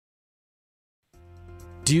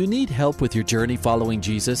Do you need help with your journey following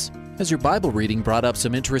Jesus? Has your Bible reading brought up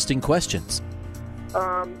some interesting questions?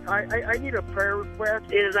 I need a prayer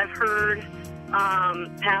request. I've heard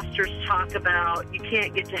pastors talk about you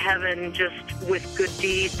can't get to heaven just with good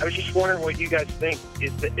deeds. I was just wondering what you guys think.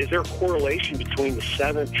 Is there a correlation between the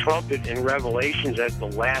seventh trumpet in Revelations as the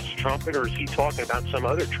last trumpet, or is he talking about some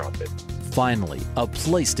other trumpet? Finally, a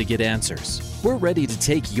place to get answers. We're ready to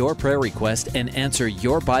take your prayer request and answer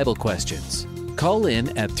your Bible questions. Call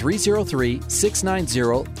in at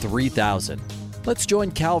 303-690-3000. Let's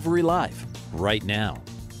join Calvary Live right now.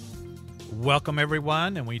 Welcome,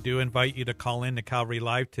 everyone, and we do invite you to call in to Calvary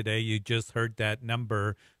Live today. You just heard that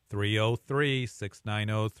number,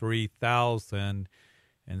 303-690-3000.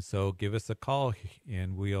 And so give us a call,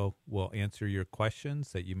 and we'll answer your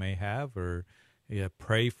questions that you may have, or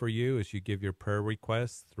pray for you as you give your prayer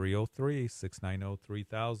requests.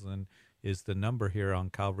 303-690-3000 is the number here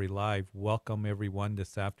on Calvary Live. Welcome, everyone,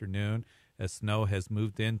 this afternoon as snow has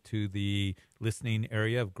moved into the listening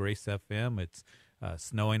area of Grace FM. It's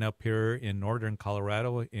snowing up here in northern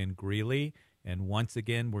Colorado in Greeley, and once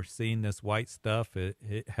again we're seeing this white stuff.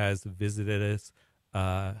 It has visited us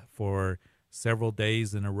for several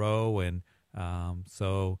days in a row, and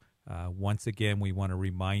so once again we want to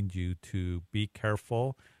remind you to be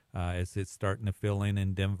careful as it's starting to fill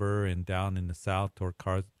in Denver and down in the south toward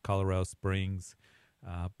Colorado Springs.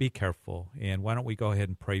 Be careful, and why don't we go ahead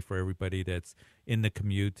and pray for everybody that's in the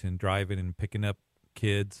commute and driving and picking up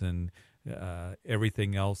kids and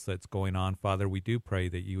everything else that's going on. Father, we do pray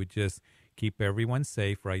that you would just keep everyone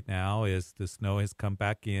safe right now as the snow has come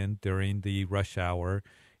back in during the rush hour.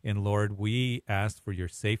 And Lord, we ask for your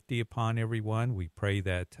safety upon everyone. We pray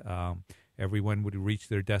that everyone would reach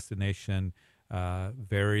their destination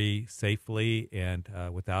very safely and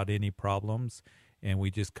without any problems. And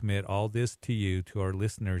we just commit all this to you, to our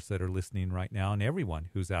listeners that are listening right now, and everyone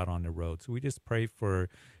who's out on the road. So we just pray for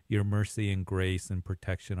your mercy and grace and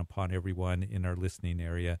protection upon everyone in our listening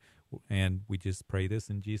area. And we just pray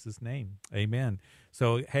this in Jesus' name. Amen.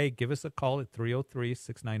 So, hey, give us a call at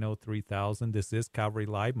 303-690-3000. This is Calvary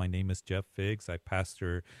Live. My name is Jeff Figs. I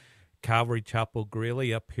pastor Calvary Chapel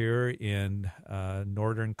Greeley up here in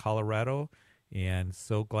northern Colorado. And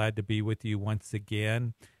so glad to be with you once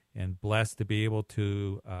again, and blessed to be able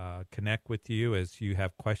to connect with you as you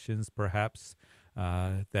have questions perhaps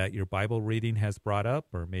that your Bible reading has brought up,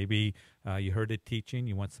 or maybe you heard a teaching,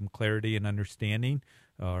 you want some clarity and understanding,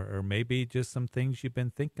 or maybe just some things you've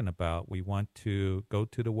been thinking about. We want to go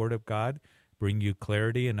to the Word of God, bring you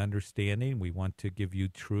clarity and understanding. We want to give you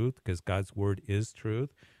truth, because God's Word is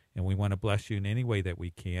truth, and we want to bless you in any way that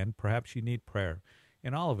we can. Perhaps you need prayer,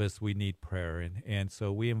 and all of us, we need prayer, and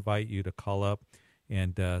so we invite you to call up,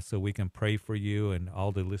 and so we can pray for you and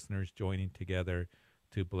all the listeners joining together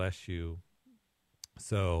to bless you.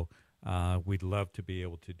 So we'd love to be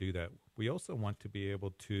able to do that. We also want to be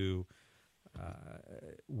able to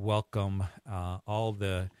welcome all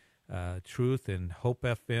the Truth and Hope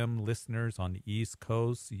FM listeners on the East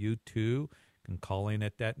Coast. You too can call in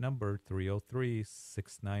at that number,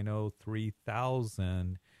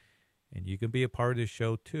 303-690-3000. And you can be a part of the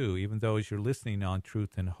show too, even though as you're listening on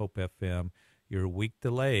Truth and Hope FM, you're a week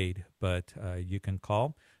delayed, but you can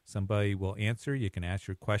call. Somebody will answer. You can ask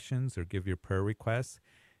your questions or give your prayer requests,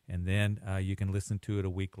 and then you can listen to it a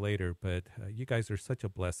week later. But you guys are such a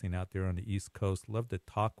blessing out there on the East Coast. Love to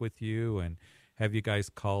talk with you and have you guys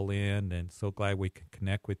call in, and so glad we can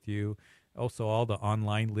connect with you. Also, all the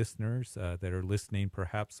online listeners that are listening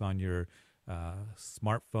perhaps on your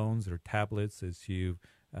smartphones or tablets as you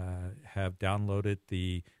have downloaded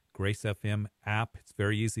the Grace FM app. It's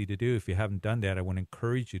very easy to do. If you haven't done that, I want to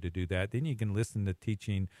encourage you to do that. Then you can listen to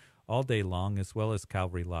teaching all day long, as well as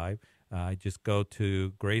Calvary Live. Just go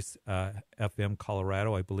to Grace FM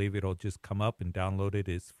Colorado. I believe it'll just come up, and download it.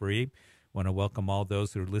 It's free. Want to welcome all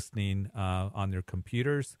those who are listening on their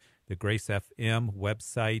computers. The Grace FM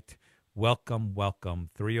website. Welcome.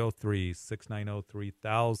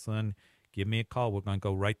 303-690-3000. Give me a call. We're going to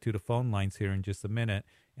go right to the phone lines here in just a minute.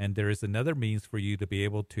 And there is another means for you to be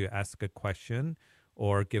able to ask a question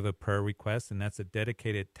or give a prayer request, and that's a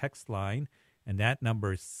dedicated text line. And that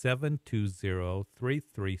number is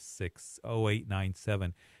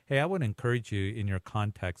 720-336-0897. Hey, I would encourage you in your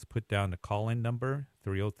contacts, put down the call-in number,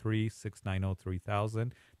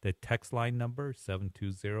 303-690-3000, the text line number,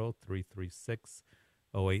 720-336-0897.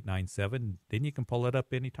 0897. Then you can pull it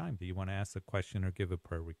up anytime that you want to ask a question or give a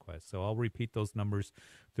prayer request. So I'll repeat those numbers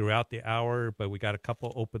throughout the hour, but we got a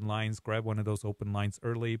couple open lines. Grab one of those open lines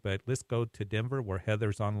early, but let's go to Denver where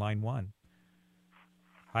Heather's on line one.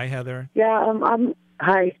 Hi, Heather. Yeah,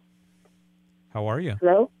 hi. How are you?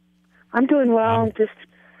 Hello. I'm doing well.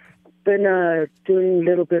 been doing a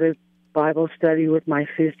little bit of Bible study with my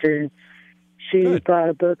sister, and she Good. got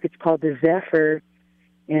a book. It's called The Zephyr,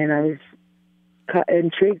 and I was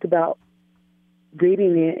intrigued about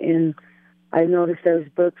reading it. And I noticed there's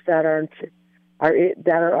books that are in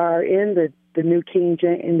the New King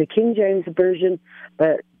James, in the King James version,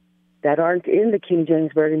 but that aren't in the King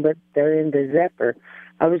James version, but they're in the Zephyr.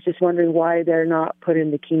 I was just wondering why they're not put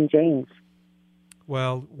in the King James.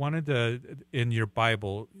 Well, in your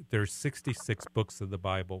Bible, there's 66 books of the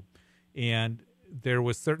Bible, and there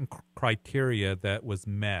was certain criteria that was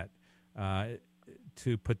met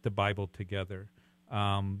to put the Bible together.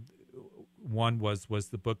 One was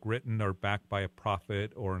the book written or backed by a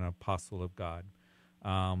prophet or an apostle of God?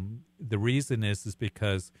 The reason is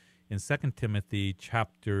because in 2 Timothy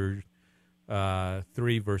chapter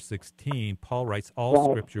 3, verse 16, Paul writes,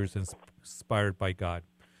 all scriptures inspired by God.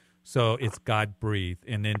 So it's God-breathed.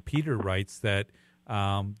 And then Peter writes that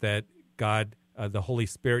that God, the Holy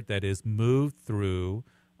Spirit, that is moved through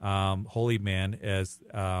holy men as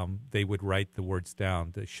they would write the words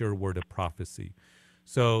down, the sure word of prophecy.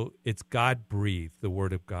 So it's God-breathed, the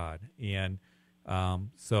word of God. And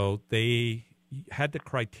so they had the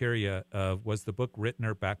criteria of, was the book written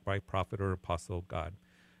or backed by prophet or apostle of God?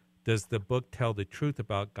 Does the book tell the truth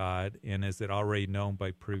about God, and is it already known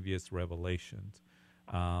by previous revelations?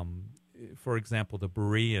 For example, the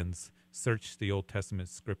Bereans searched the Old Testament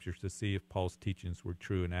scriptures to see if Paul's teachings were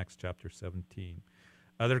true in Acts chapter 17.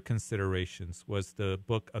 Other considerations, was the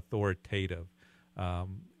book authoritative?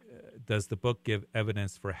 Does the book give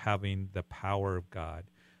evidence for having the power of God?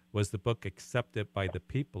 Was the book accepted by the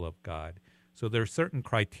people of God? So there are certain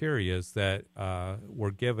criterias that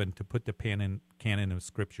were given to put the canon of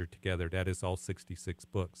Scripture together. That is all 66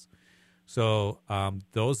 books. So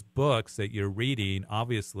those books that you're reading,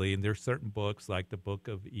 obviously, and there's certain books like the book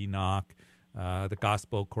of Enoch, the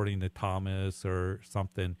Gospel according to Thomas or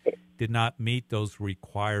something, did not meet those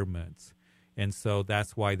requirements. And so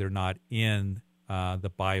that's why they're not in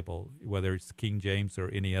the Bible, whether it's King James or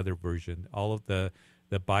any other version. All of the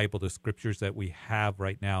Bible, the scriptures that we have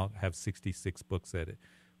right now have 66 books in it,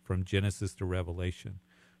 from Genesis to Revelation.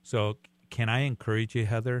 So can I encourage you,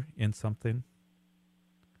 Heather, in something?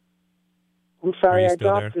 I'm sorry, I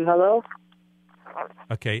dropped you. Hello?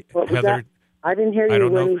 Okay, Heather. That? I didn't hear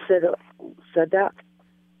you when you said that.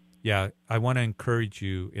 Yeah, I want to encourage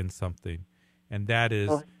you in something, and that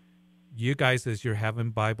is you guys, as you're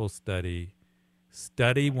having Bible study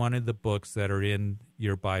one of the books that are in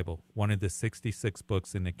your Bible, one of the 66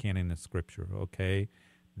 books in the canon of Scripture, okay?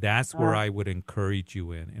 That's where I would encourage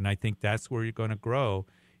you in, and I think that's where you're going to grow,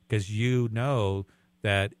 because you know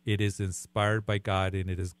that it is inspired by God and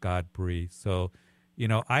it is God-breathed. So,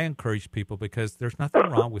 I encourage people, because there's nothing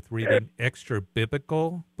wrong with reading extra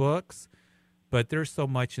biblical books, but there's so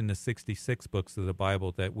much in the 66 books of the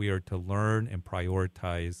Bible that we are to learn and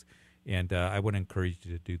prioritize, and I would encourage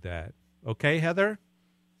you to do that. Okay, Heather?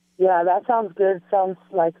 Yeah, that sounds good. Sounds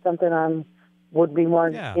like something I would be more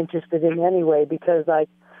interested in anyway, because, I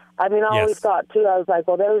always thought, too, I was like,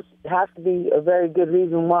 well, there has to be a very good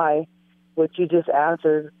reason why, which you just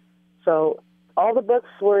answered. So all the books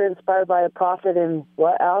were inspired by a prophet, and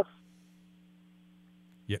what else?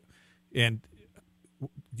 Yeah, and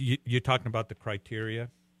you're talking about the criteria?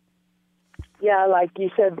 Yeah, like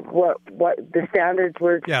you said, what the standards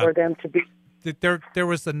were for them to be. There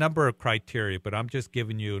was a number of criteria, but I'm just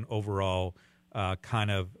giving you an overall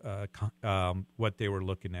kind of what they were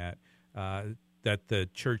looking at, that the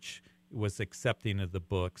church was accepting of the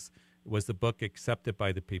books. Was the book accepted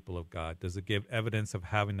by the people of God? Does it give evidence of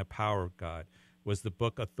having the power of God? Was the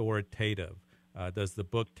book authoritative? Does the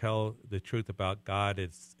book tell the truth about God?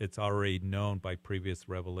 It's already known by previous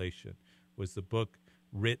revelation. Was the book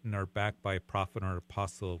written or backed by a prophet or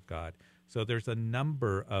apostle of God? So there's a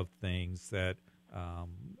number of things that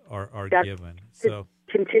are given. So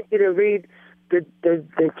continue to read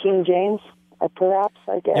the King James, perhaps,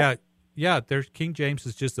 I guess. Yeah. There's King James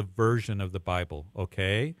is just a version of the Bible.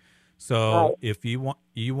 Okay, so if you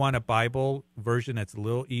want a Bible version that's a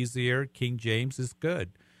little easier, King James is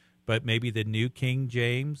good, but maybe the New King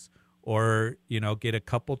James, or get a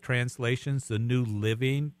couple translations. The New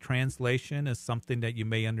Living Translation is something that you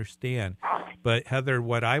may understand. But Heather,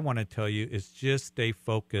 what I want to tell you is just stay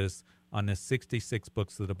focused on the 66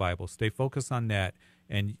 books of the Bible. Stay focused on that,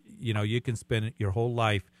 and you can spend your whole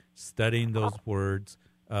life studying those words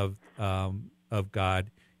of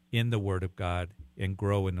God in the Word of God and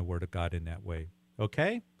grow in the Word of God in that way.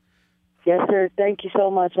 Okay? Yes, sir. Thank you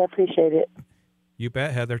so much. I appreciate it. You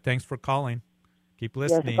bet, Heather. Thanks for calling. Keep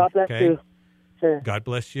listening. Yes, God bless you. Sure. God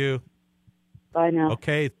bless you. Bye now.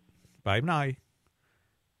 Okay. Bye now.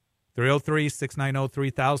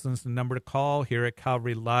 303-690-3000 is the number to call here at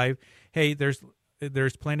Calvary Live. Hey, there's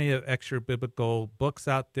plenty of extra biblical books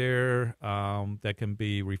out there that can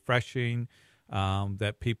be refreshing,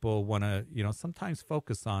 that people want to, sometimes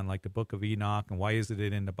focus on, like the Book of Enoch and why isn't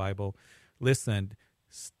it in the Bible? Listen,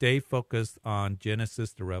 stay focused on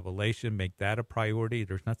Genesis to Revelation. Make that a priority.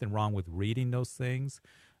 There's nothing wrong with reading those things,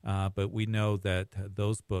 but we know that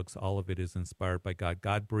those books, all of it is inspired by God.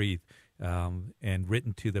 God breathed and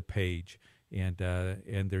written to the page. And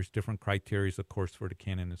there's different criteria, of course, for the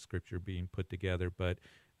canon of Scripture being put together. But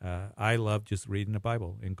I love just reading the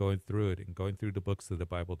Bible and going through it and going through the books of the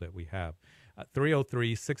Bible that we have.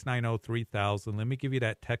 303-690-3000. Let me give you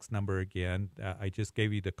that text number again. I just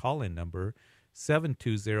gave you the call-in number.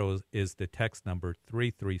 720 is the text number,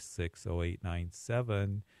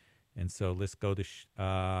 336-0897. And so let's go to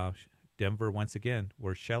Denver once again,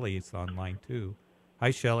 where Shelley is on line 2.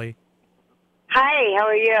 Hi, Shelley. Hi, how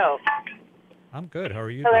are you? I'm good. How are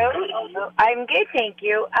you Hello? doing? I'm good, thank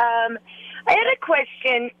you. I had a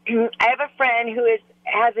question. I have a friend who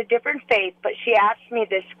has a different faith, but she asked me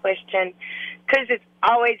this question because it's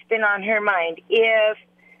always been on her mind. If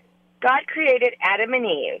God created Adam and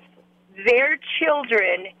Eve, their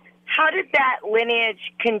children, how did that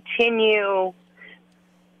lineage continue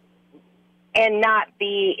and not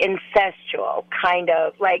be incestual, kind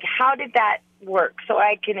of? Like, how did that work so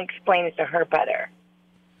I can explain it to her better?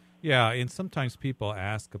 Yeah, and sometimes people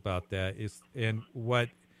ask about that. And what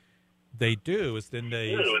they do is then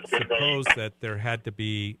they suppose that there had to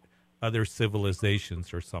be other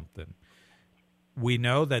civilizations or something. We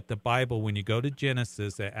know that the Bible, when you go to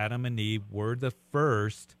Genesis, that Adam and Eve were the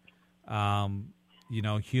first,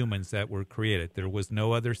 humans that were created. There was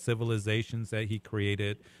no other civilizations that he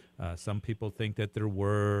created. Some people think that there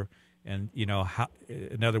were. And, how,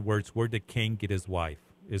 in other words, where did Cain get his wife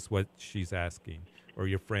is what she's asking, or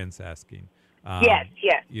your friend's asking. Yes.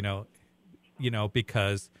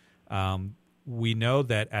 Because we know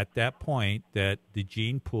that at that point that the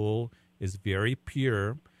gene pool is very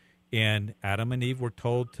pure, and Adam and Eve were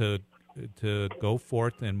told to go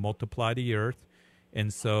forth and multiply the earth,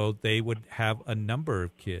 and so they would have a number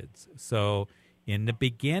of kids. So in the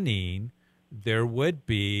beginning, there would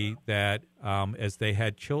be that as they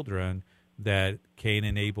had children, that Cain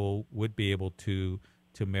and Abel would be able to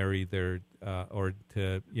marry their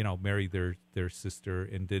marry their sister,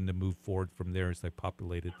 and then to move forward from there as they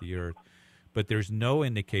populated the earth. But there's no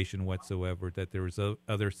indication whatsoever that there was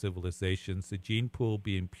other civilizations. The gene pool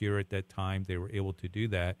being pure at that time, they were able to do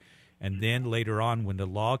that. And then later on, when the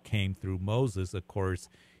law came through Moses, of course,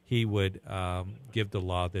 he would give the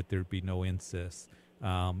law that there'd be no incest.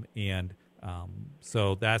 So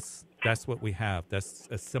that's what we have. That's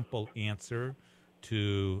a simple answer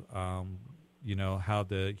to how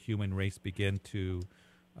the human race began to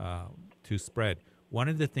spread. One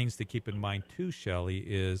of the things to keep in mind too, Shelley,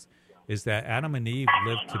 is that Adam and Eve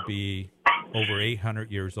lived to be over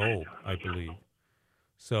 800 years old, I believe.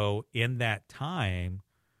 So in that time,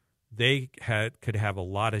 they could have a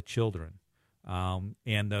lot of children,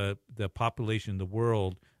 and the population of the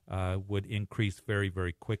world would increase very,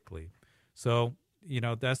 very quickly. So,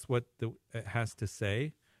 that's what it has to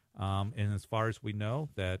say. And as far as we know,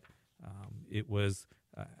 that it was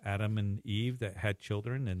Adam and Eve that had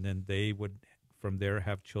children, and then they would, from there,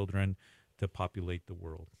 have children to populate the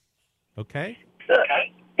world. Okay?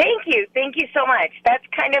 Thank you. Thank you so much. That's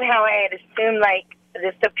kind of how I had assumed, like,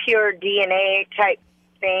 this a pure DNA type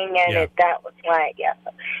thing, and that was why,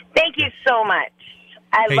 Thank you so much.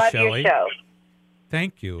 I love Shelley, your show.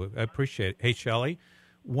 Thank you. I appreciate it. Hey, Shelley,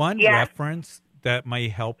 one reference that may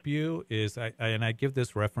help you is, I give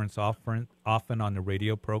this reference often on the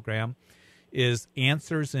radio program, is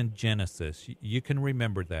Answers in Genesis. You can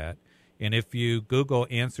remember that. And if you Google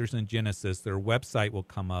Answers in Genesis, their website will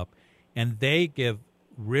come up, and they give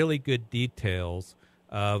really good details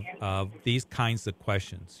of these kinds of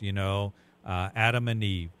questions. Adam and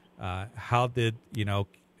Eve, how did,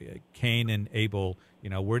 Cain and Abel,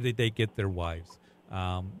 where did they get their wives?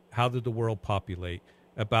 How did the world populate?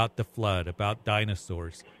 About the flood, about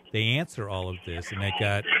dinosaurs. They answer all of this, and they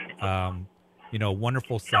got,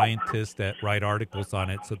 wonderful scientists that write articles on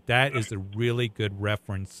it. So that is a really good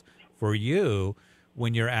reference for you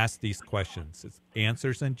when you're asked these questions. It's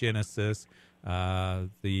Answers in Genesis.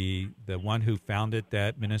 The one who founded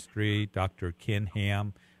that ministry, Dr. Ken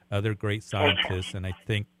Ham, other great scientists, and I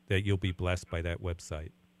think that you'll be blessed by that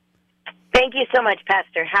website. Thank you so much,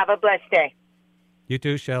 Pastor. Have a blessed day. You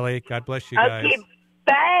too, Shelley. God bless you guys. Okay,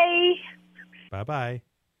 bye. Bye-bye.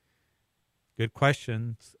 Good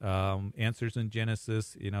questions. Answers in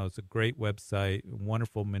Genesis, it's a great website,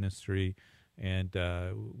 wonderful ministry, And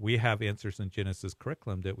we have Answers in Genesis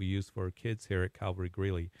curriculum that we use for our kids here at Calvary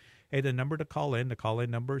Greeley. Hey, the number to call in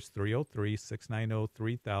number is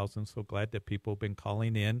 303-690-3000. So glad that people have been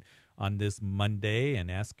calling in on this Monday and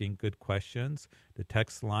asking good questions. The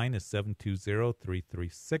text line is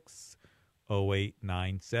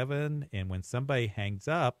 720-336-0897. And when somebody hangs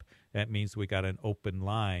up, that means we got an open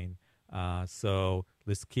line. So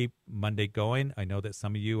let's keep Monday going. I know that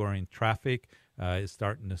some of you are in traffic. It's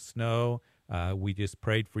starting to snow. We just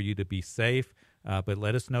prayed for you to be safe. But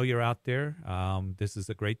let us know you're out there. This is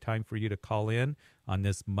a great time for you to call in on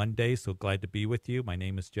this Monday. So glad to be with you. My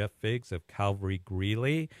name is Jeff Figs of Calvary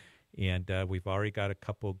Greeley. And we've already got a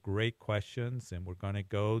couple great questions. And we're going to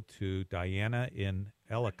go to Diana in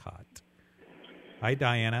Ellicott. Hi,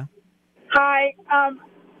 Diana. Hi. I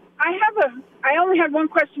only had one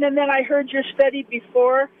question, and then I heard your study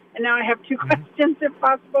before, and now I have two questions, if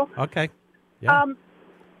possible. Okay. Yeah.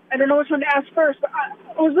 I don't know which one to ask first, but I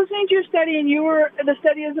was listening to your study, and the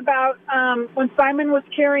study is about when Simon was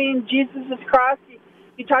carrying Jesus' cross.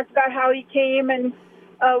 You talked about how he came and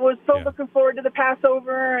was so looking forward to the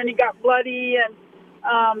Passover, and he got bloody,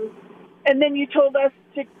 and then you told us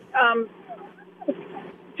to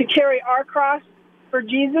carry our cross for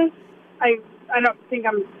Jesus. I don't think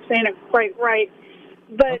I'm saying it quite right,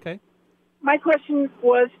 but my question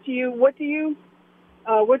was to you: what do you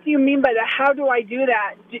mean by that? How do I do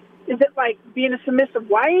that? Is it like being a submissive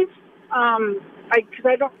wife? Because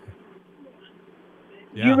I don't.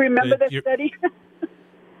 Do you remember that study?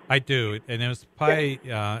 I do, and it was probably.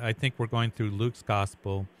 I think we're going through Luke's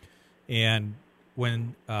gospel, and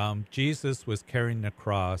when Jesus was carrying the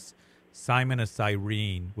cross, Simon of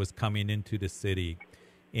Cyrene was coming into the city,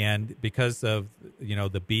 and because of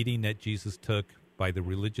the beating that Jesus took by the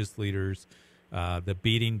religious leaders. The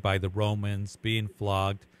beating by the Romans, being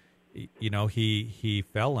flogged, he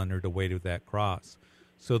fell under the weight of that cross.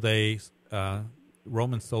 So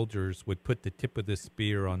Roman soldiers would put the tip of the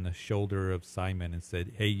spear on the shoulder of Simon and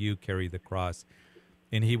said, "Hey, you carry the cross."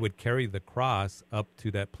 And he would carry the cross up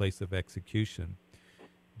to that place of execution.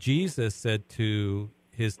 Jesus said to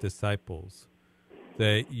his disciples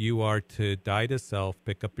that you are to die to self,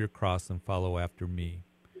 pick up your cross, and follow after me.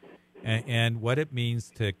 And what it means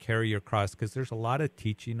to carry your cross, because there's a lot of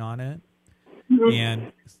teaching on it. Mm-hmm.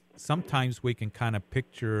 And sometimes we can kind of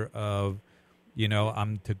picture of,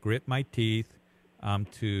 I'm to grit my teeth, I'm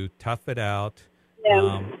to tough it out,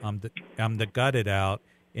 I'm to gut it out,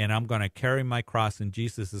 and I'm going to carry my cross. And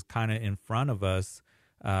Jesus is kind of in front of us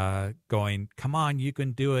going, come on, you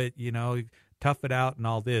can do it, tough it out and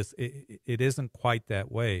all this. It isn't quite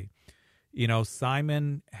that way.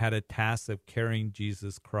 Simon had a task of carrying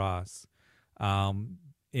Jesus' cross,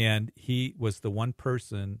 and he was the one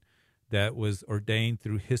person that was ordained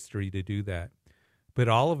through history to do that. But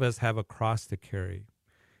all of us have a cross to carry.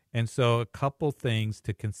 And so a couple things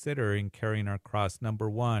to consider in carrying our cross. Number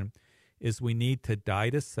one is we need to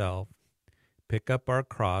die to self, pick up our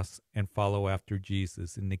cross, and follow after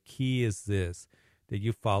Jesus. And the key is this, that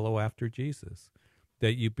you follow after Jesus,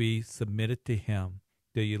 that you be submitted to him,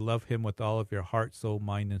 that you love him with all of your heart, soul,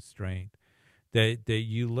 mind, and strength, that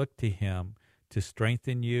you look to him to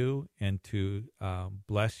strengthen you and to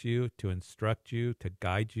bless you, to instruct you, to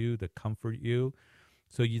guide you, to comfort you,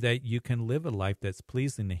 so that you can live a life that's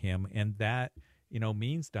pleasing to him. And that,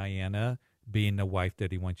 means, Diana, being the wife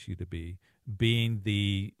that he wants you to be, being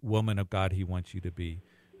the woman of God he wants you to be,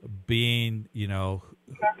 being,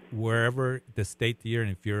 wherever the state that you're in,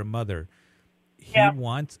 if you're a mother, he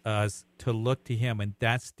wants us to look to him, and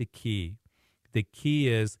that's the key. The key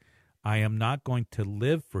is, I am not going to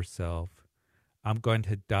live for self. I'm going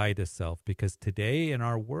to die to self, because today in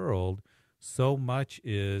our world, so much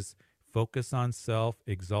is focus on self,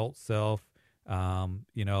 exalt self. A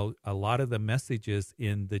lot of the messages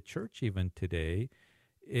in the church even today,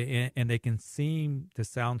 and they can seem to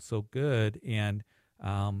sound so good and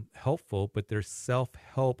helpful, but they're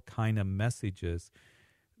self-help kind of messages.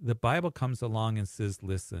 The Bible comes along and says,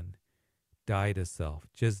 listen, die to self.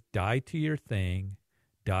 Just die to your thing,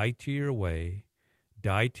 die to your way,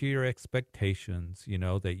 die to your expectations,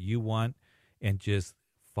 that you want, and just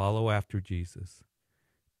follow after Jesus.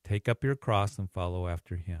 Take up your cross and follow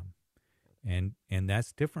after him. And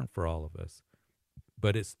that's different for all of us.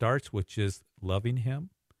 But it starts with just loving him.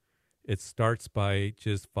 It starts by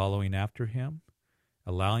just following after him,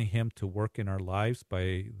 allowing him to work in our lives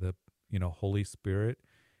by the Holy Spirit,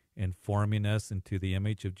 and forming us into the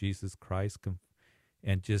image of Jesus Christ,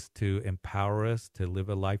 and just to empower us to live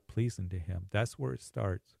a life pleasing to him. That's where it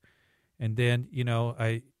starts. And then,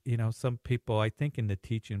 some people, I think in the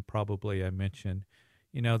teaching probably I mentioned,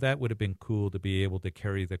 that would have been cool to be able to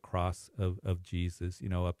carry the cross of Jesus,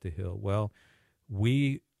 up the hill. Well,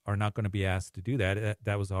 we are not going to be asked to do that.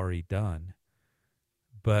 That was already done.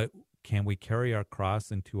 But can we carry our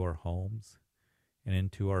cross into our homes and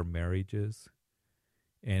into our marriages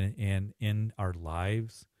and in our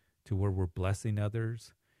lives to where we're blessing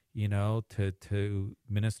others, to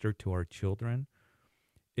minister to our children?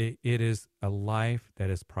 It is a life that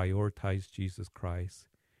has prioritized Jesus Christ,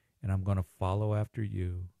 and I'm going to follow after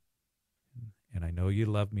you. And I know you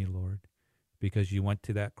love me, Lord, because you went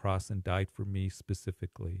to that cross and died for me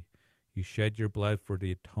specifically. You shed your blood for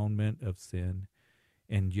the atonement of sin,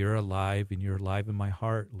 and you're alive, and you're alive in my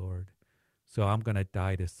heart, Lord. So I'm going to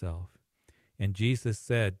die to self. And Jesus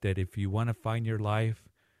said that if you want to find your life,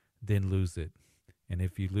 then lose it. And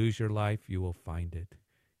if you lose your life, you will find it.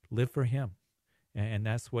 Live for him. And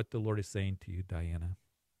that's what the Lord is saying to you, Diana.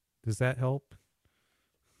 Does that help?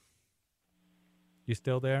 You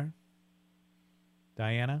still there?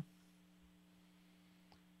 Diana?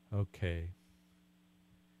 Okay.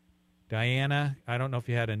 Diana, I don't know if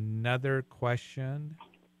you had another question,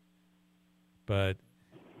 or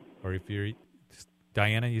if you're,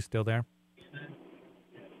 Diana, you still there?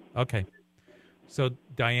 Okay. So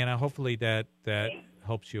Diana, hopefully that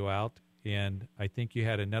helps you out. And I think you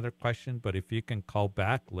had another question, but if you can call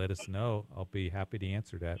back, let us know. I'll be happy to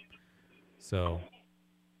answer that. So,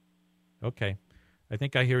 okay. I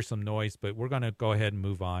think I hear some noise, but we're going to go ahead and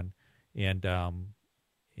move on. And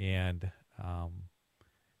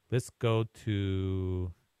let's go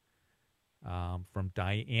to, from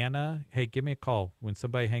Diana. Hey, give me a call. When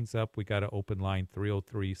somebody hangs up, we got an open line,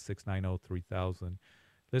 303-690-3000.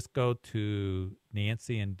 Let's go to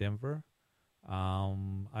Nancy in Denver.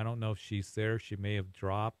 I don't know if she's there. She may have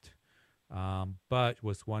dropped, but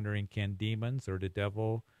was wondering, can demons or the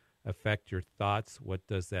devil affect your thoughts? What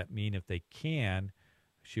does that mean if they can?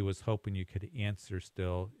 She was hoping you could answer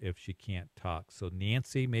still if she can't talk. So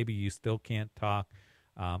Nancy, maybe you still can't talk.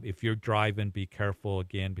 If you're driving, be careful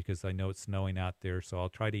again, because I know it's snowing out there. So I'll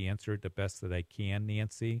try to answer it the best that I can,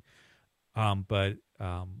 Nancy. But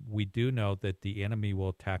we do know that the enemy will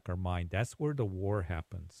attack our mind. That's where the war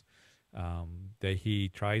happens. That he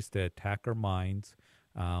tries to attack our minds.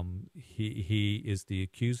 He is the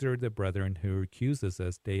accuser of the brethren who accuses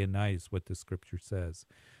us day and night, is what the scripture says.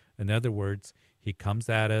 In other words, he comes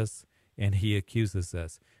at us and he accuses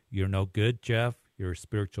us. You're no good, Jeff. You're a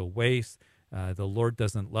spiritual waste. The Lord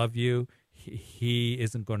doesn't love you. He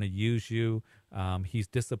isn't going to use you. He's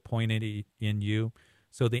disappointed in you.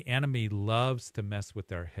 So the enemy loves to mess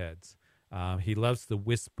with our heads. He loves to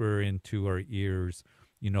whisper into our ears,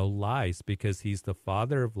 lies, because he's the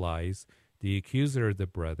father of lies, the accuser of the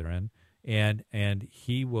brethren, and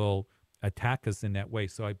he will attack us in that way.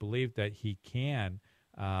 So I believe that he can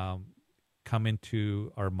come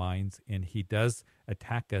into our minds, and he does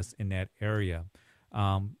attack us in that area.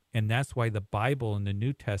 And that's why the Bible in the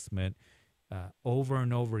New Testament over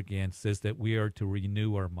and over again says that we are to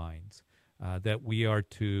renew our minds, that we are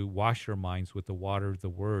to wash our minds with the water of the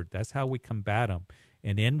Word. That's how we combat them.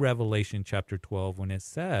 And in Revelation chapter 12, when it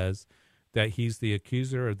says that he's the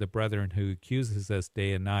accuser of the brethren who accuses us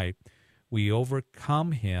day and night, we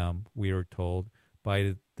overcome him, we are told,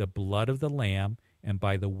 by the blood of the Lamb and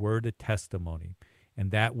by the word of testimony. And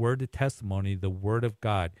that word of testimony, the word of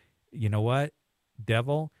God. You know what,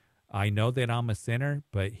 devil? I know that I'm a sinner,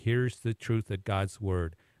 but here's the truth of God's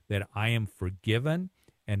word, that I am forgiven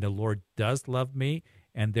and the Lord does love me,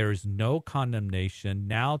 and there is no condemnation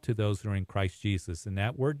now to those who are in Christ Jesus. And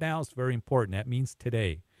that word now is very important. That means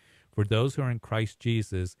today. For those who are in Christ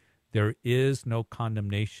Jesus, there is no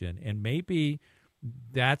condemnation. And maybe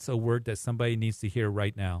that's a word that somebody needs to hear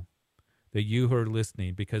right now, that you who are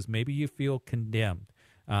listening, because maybe you feel condemned.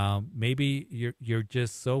 Maybe you're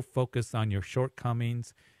just so focused on your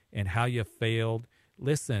shortcomings and how you failed.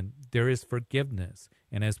 Listen, there is forgiveness.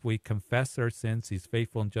 And as we confess our sins, he's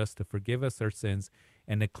faithful and just to forgive us our sins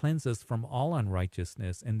and to cleanse us from all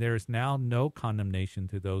unrighteousness. And there is now no condemnation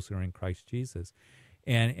to those who are in Christ Jesus.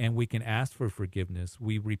 And we can ask for forgiveness.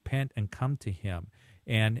 We repent and come to him.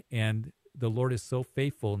 And the Lord is so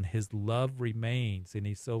faithful, and his love remains, and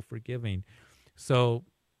he's so forgiving. So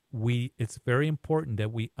it's very important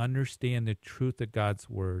that we understand the truth of God's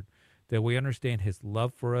word, that we understand his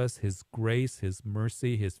love for us, his grace, his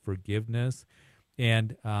mercy, his forgiveness.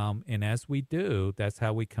 And as we do, that's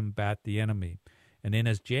how we combat the enemy. And then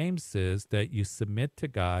as James says, that you submit to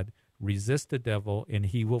God, resist the devil, and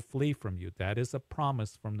he will flee from you. That is a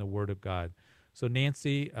promise from the word of God. So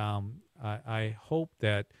Nancy, I hope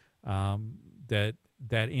that that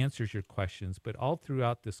answers your questions. But all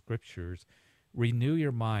throughout the scriptures, renew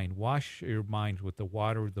your mind, wash your mind with the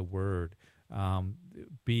water of the Word.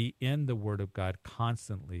 Be in the Word of God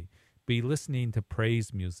constantly. Be listening to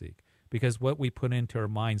praise music, because what we put into our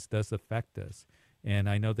minds does affect us. And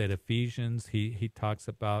I know that Ephesians, he talks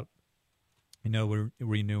about, we're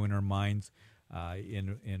renewing our minds.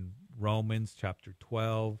 In Romans chapter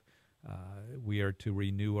 12, we are to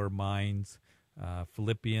renew our minds.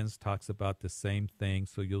 Philippians talks about the same thing.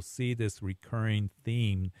 So you'll see this recurring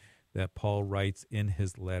theme that Paul writes in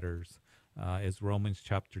his letters. As Romans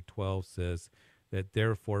chapter 12 says, that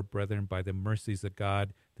therefore, brethren, by the mercies of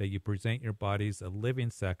God, that you present your bodies a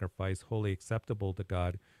living sacrifice, wholly acceptable to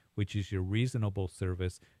God, which is your reasonable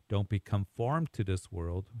service. Don't be conformed to this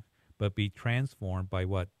world, but be transformed by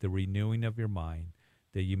what? The renewing of your mind,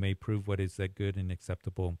 that you may prove what is that good and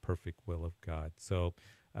acceptable and perfect will of God. So,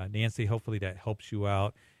 Nancy, hopefully that helps you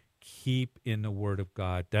out. Keep in the Word of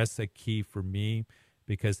God. That's a key for me,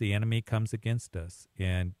 because the enemy comes against us.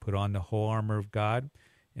 And put on the whole armor of God,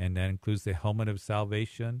 and that includes the helmet of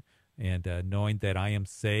salvation, and knowing that I am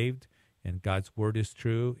saved, and God's Word is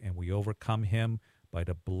true, and we overcome him by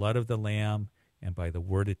the blood of the Lamb and by the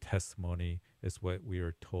word of testimony, is what we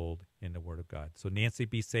are told in the Word of God. So, Nancy,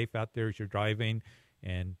 be safe out there as you're driving,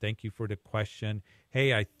 and thank you for the question.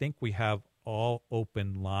 Hey, I think we have all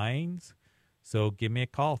open lines, so give me a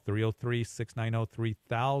call,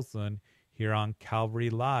 303-690-3000, here on Calvary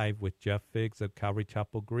Live with Jeff Figs of Calvary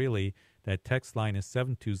Chapel Greeley. That text line is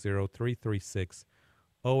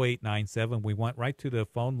 720-336-0897. We went right to the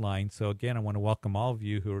phone line. So, again, I want to welcome all of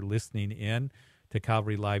you who are listening in to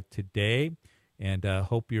Calvary Live today, and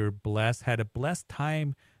hope you're blessed. Had a blessed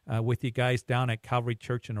time with you guys down at Calvary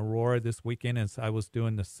Church in Aurora this weekend as I was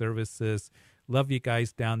doing the services. Love you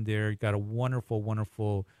guys down there. You got a wonderful,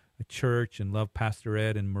 wonderful church, and love Pastor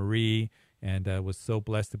Ed and Marie, and was so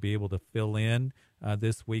blessed to be able to fill in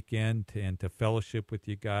this weekend and to fellowship with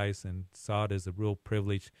you guys, and saw it as a real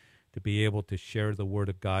privilege to be able to share the Word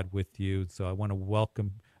of God with you. So I want to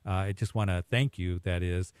welcome, I just want to thank you, that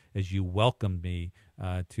is, as you welcomed me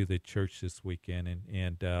to the church this weekend,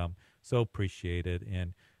 and so appreciate it,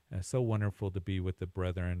 and so wonderful to be with the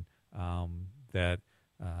brethren, that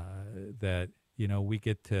we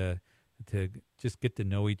get to just get to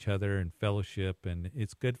know each other and fellowship, and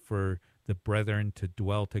it's good for the brethren to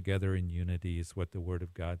dwell together in unity, is what the Word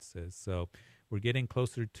of God says. So we're getting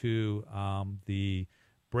closer to the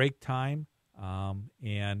break time,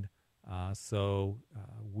 and so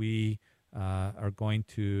we are going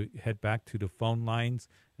to head back to the phone lines.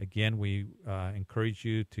 Again, we encourage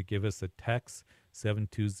you to give us a text,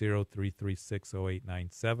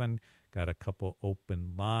 720-336-0897. Got a couple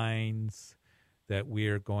open lines that we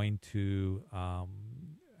are going to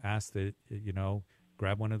ask that,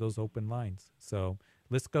 grab one of those open lines. So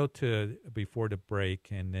let's go to before the break,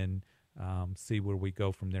 and then see where we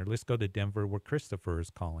go from there. Let's go to Denver, where Christopher is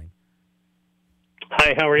calling.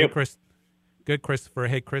 Hi, how are you? Hey, good, Christopher.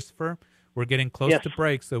 Hey, Christopher, we're getting close to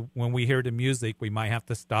break, so when we hear the music, we might have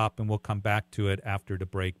to stop, and we'll come back to it after the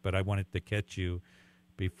break, but I wanted to catch you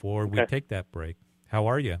before we take that break. How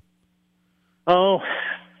are you? Oh,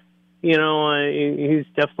 he's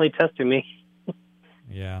definitely testing me.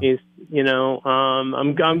 Yeah. He's,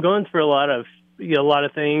 I'm going through a lot of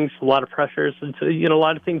things, a lot of pressures, and a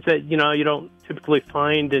lot of things that you don't typically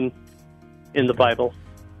find in the Bible.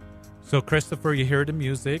 So, Christopher, you hear the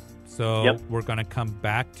music. So we're going to come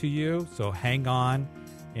back to you. So hang on,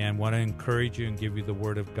 and want to encourage you and give you the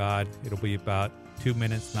Word of God. It'll be about 2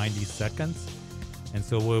 minutes, 90 seconds. And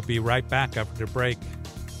so we'll be right back after the break.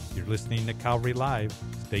 You're listening to Calvary Live.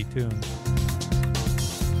 Stay tuned.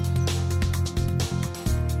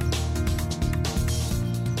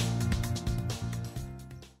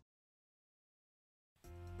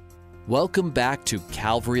 Welcome back to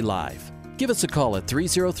Calvary Live. Give us a call at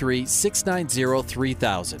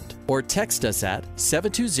 303-690-3000 or text us at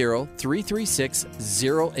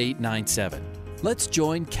 720-336-0897. Let's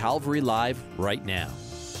join Calvary Live right now.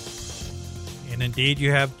 And indeed, you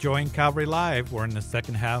have joined Calvary Live. We're in the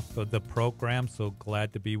second half of the program, so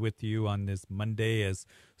glad to be with you on this Monday as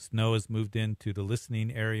snow has moved into the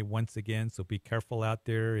listening area once again. So be careful out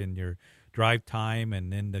there in your drive time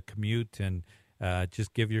and in the commute, and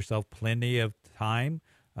just give yourself plenty of time,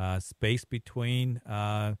 space between,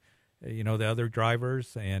 the other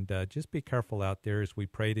drivers, and just be careful out there as we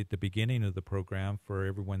prayed at the beginning of the program for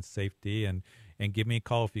everyone's safety. And give me a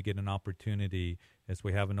call if you get an opportunity, as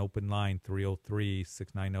we have an open line,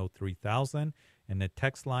 303-690-3000, and the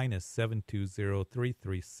text line is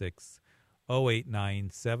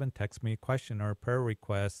 720-336-0897. Text me a question or a prayer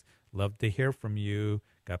request. Love to hear from you.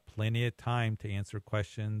 Got plenty of time to answer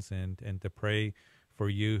questions and to pray for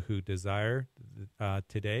you who desire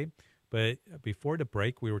today. But before the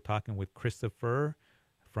break, we were talking with Christopher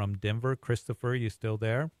from Denver. Christopher, you still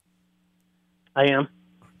there? I am.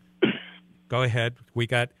 Go ahead. We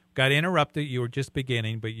got interrupted. You were just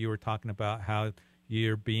beginning, but you were talking about how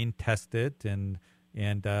you're being tested, and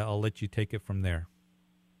I'll let you take it from there.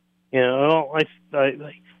 Well, I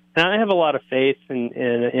have a lot of faith and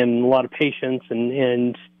a lot of patience,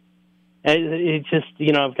 and it just,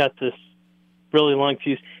 I've got this really long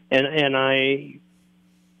fuse, and I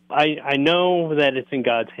know that it's in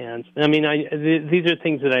God's hands. I mean, these are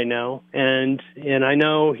things that I know, and I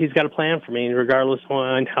know He's got a plan for me, regardless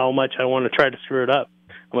of how much I want to try to screw it up,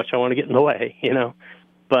 how much I want to get in the way,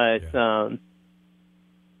 But I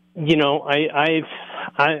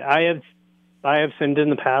have sinned in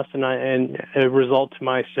the past, and a result to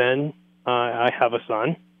my sin, I have a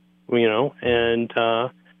son, and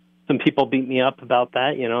some people beat me up about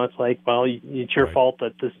that. It's like, well, it's your fault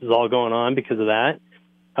that this is all going on because of that.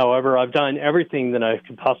 However, I've done everything that I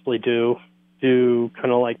could possibly do to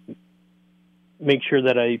kind of like make sure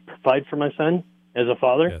that I provide for my son as a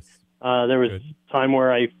father. Yes. There was a time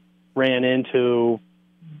where I ran into,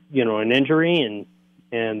 an injury,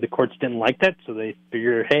 and the courts didn't like that, so they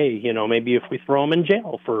figured, hey, maybe if we throw him in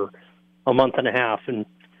jail for a month and a half and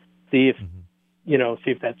see if,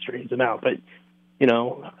 see if that straightens him out. But,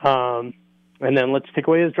 and then let's take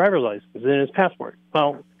away his driver's license and his passport.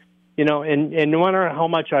 Well, and no matter how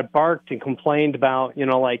much I barked and complained about,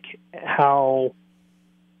 like how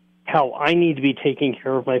I need to be taking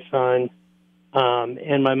care of my son,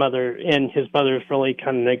 and my mother and his mother's really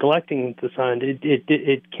kind of neglecting the son,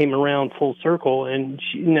 it came around full circle. And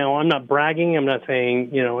I'm not bragging. I'm not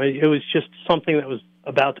saying, it was just something that was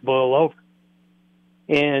about to boil over.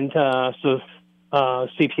 And so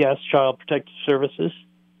CPS, Child Protective Services,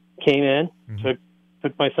 came in,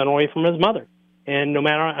 took my son away from his mother. And no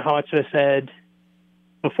matter how much I said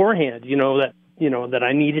beforehand, that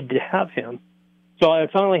I needed to have him. So I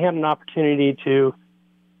finally had an opportunity to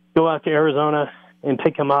go out to Arizona and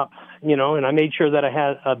pick him up, and I made sure that I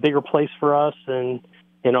had a bigger place for us. And,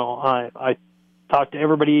 I talked to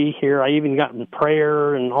everybody here. I even got in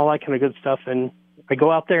prayer and all that kind of good stuff. And I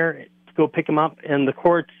go out there to go pick him up, and the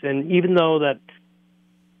courts, and even though that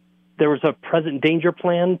there was a present danger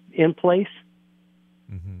plan in place,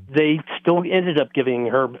 they still ended up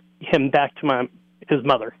giving him back to his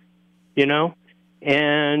mother,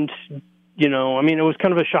 and, it was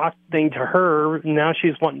kind of a shock thing to her. Now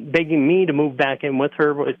she's begging me to move back in with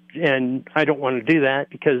her, and I don't want to do that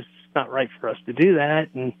because it's not right for us to do that.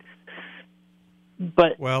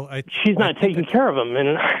 But she's not taking care of him,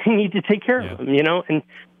 and I need to take care of him, and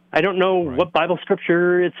I don't know what Bible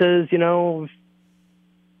scripture it says,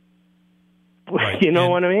 Right. You know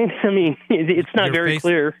what I mean? I mean, it's not very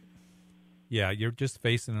clear. Yeah, you're just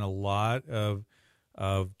facing a lot of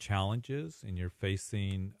challenges, and you're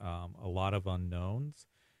facing a lot of unknowns,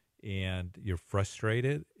 and you're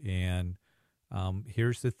frustrated. And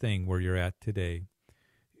here's the thing where you're at today.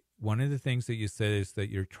 One of the things that you said is that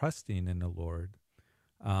you're trusting in the Lord,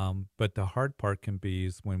 but the hard part can be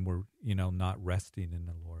is when we're, not resting in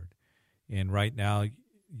the Lord. And right now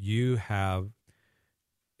you have,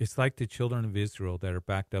 it's like the children of Israel that are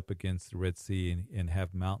backed up against the Red Sea and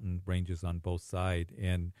have mountain ranges on both sides,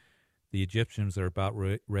 and the Egyptians are about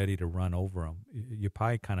ready to run over them. You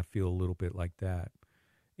probably kind of feel a little bit like that.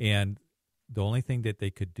 And the only thing that they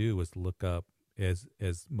could do was look up, as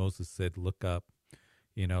Moses said, look up.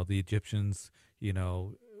 The Egyptians,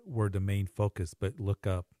 were the main focus, but look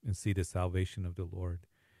up and see the salvation of the Lord.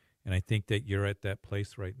 And I think that you're at that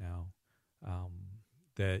place right now,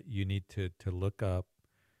 that you need to look up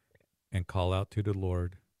and call out to the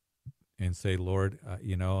Lord and say, Lord,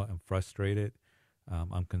 I'm frustrated.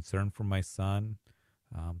 I'm concerned for my son.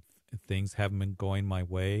 Things haven't been going my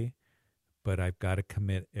way, but I've got to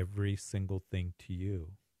commit every single thing to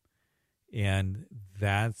you. And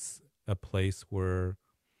that's a place where,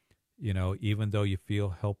 even though you feel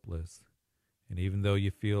helpless, and even though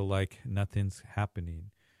you feel like nothing's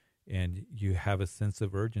happening, and you have a sense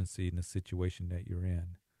of urgency in the situation that you're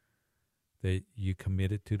in, that you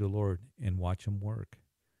commit it to the Lord and watch him work.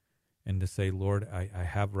 And to say, Lord, I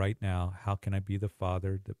have right now, how can I be the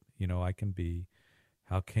father that, I can be?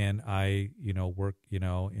 How can I, work,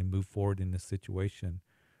 and move forward in this situation?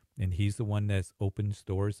 And he's the one that opens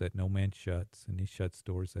doors that no man shuts, and he shuts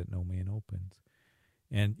doors that no man opens.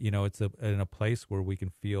 And, it's in a place where we can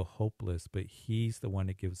feel hopeless, but he's the one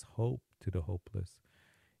that gives hope to the hopeless.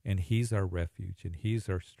 And he's our refuge, and he's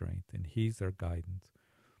our strength, and he's our guidance.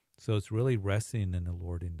 So it's really resting in the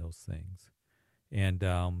Lord in those things. And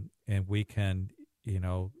we can,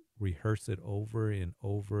 rehearse it over and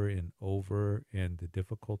over and over and the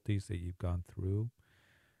difficulties that you've gone through.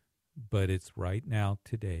 But it's right now,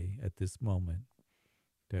 today, at this moment,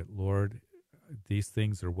 that, Lord, these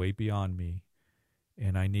things are way beyond me,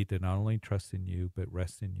 and I need to not only trust in you, but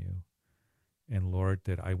rest in you. And, Lord,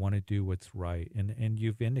 that I want to do what's right. And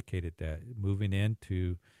you've indicated that. Moving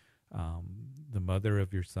into the mother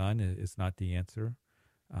of your son is not the answer,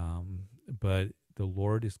 but the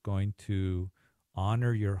Lord is going to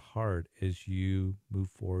honor your heart as you move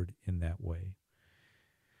forward in that way.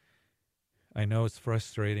 I know it's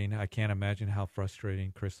frustrating. I can't imagine how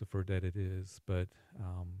frustrating, Christopher, that it is. But,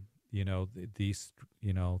 these,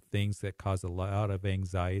 things that cause a lot of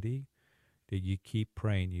anxiety, that you keep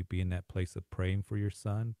praying. You be in that place of praying for your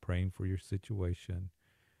son, praying for your situation,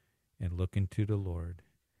 and looking to the Lord.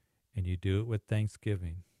 And you do it with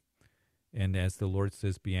thanksgiving. And as the Lord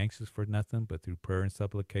says, be anxious for nothing, but through prayer and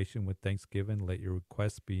supplication with thanksgiving, let your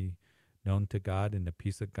requests be known to God, and the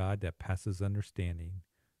peace of God that passes understanding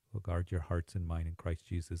will guard your hearts and mind in Christ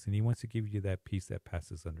Jesus. And he wants to give you that peace that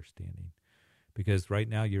passes understanding. Because right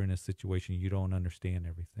now you're in a situation you don't understand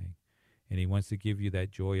everything. And he wants to give you that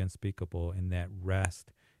joy unspeakable and that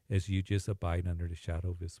rest as you just abide under the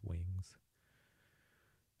shadow of his wings.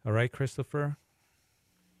 All right, Christopher?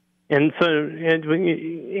 And so,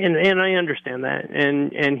 and I understand that.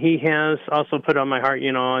 And he has also put on my heart,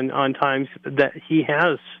 on times that he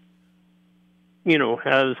has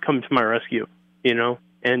come to my rescue,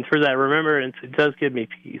 And for that remembrance, it does give me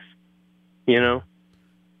peace, Can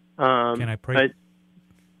I pray? But,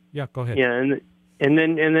 yeah, go ahead. Yeah, and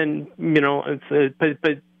then it's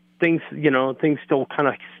but things still kind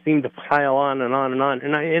of seem to pile on and on and on,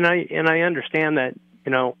 and I understand that,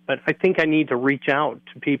 but I think I need to reach out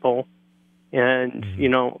to people and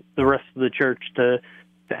the rest of the church to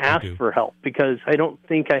ask for help, because I don't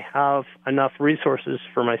think I have enough resources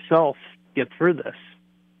for myself to get through this,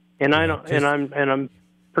 and I'm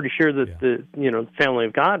pretty sure that the family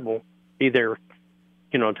of God will be there,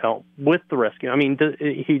 to help with the rescue. I mean,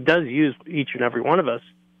 he does use each and every one of us.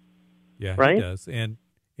 Yeah, right? He does, and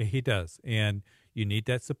he does, and you need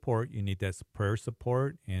that support. You need that prayer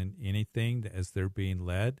support and anything as they're being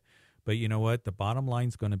led. But you know what? The bottom line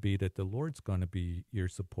is going to be that the Lord's going to be your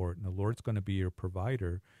support, and the Lord's going to be your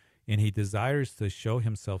provider, and he desires to show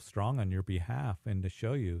himself strong on your behalf and to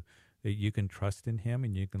show you that you can trust in him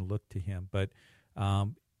and you can look to him. But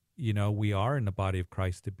we are in the body of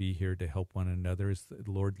Christ to be here to help one another as the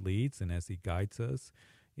Lord leads and as he guides us,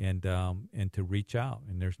 and to reach out,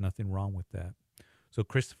 and there's nothing wrong with that. So,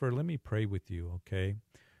 Christopher, let me pray with you, okay?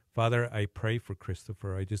 Father, I pray for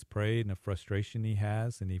Christopher. I just pray in the frustration he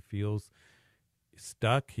has, and he feels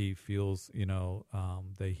stuck. He feels,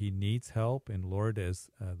 that he needs help, and Lord, as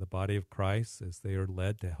the body of Christ, as they are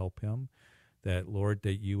led to help him, that, Lord,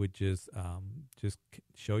 that you would just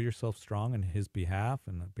show yourself strong on his behalf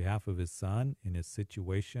and on behalf of his son in his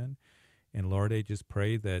situation. And, Lord, I just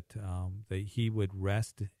pray that that he would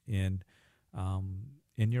rest in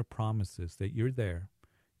your promises, that you're there,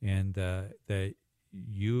 and that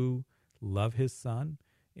you love his son,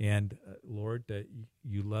 and, Lord, that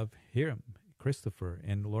you love him, Christopher,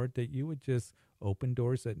 and, Lord, that you would just open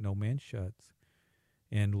doors that no man shuts.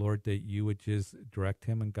 And, Lord, that you would just direct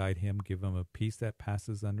him and guide him, give him a peace that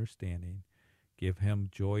passes understanding, give him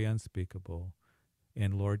joy unspeakable.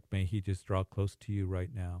 And, Lord, may he just draw close to you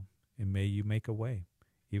right now, and may you make a way,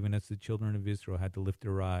 even as the children of Israel had to lift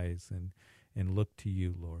their eyes and look to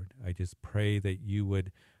you, Lord. I just pray that you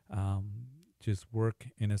would just work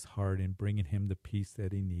in his heart and bringing him the peace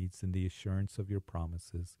that he needs and the assurance of your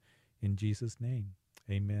promises. In Jesus' name,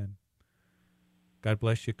 amen. God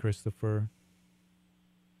bless you, Christopher.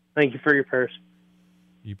 Thank you for your prayers.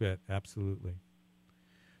 You bet. Absolutely.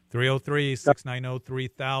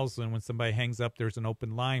 303-690-3000. When somebody hangs up, there's an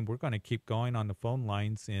open line. We're going to keep going on the phone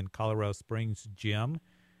lines in Colorado Springs. Jim,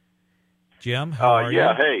 how are you?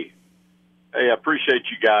 Yeah, hey, I appreciate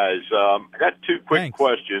you guys. I got two quick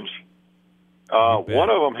questions. One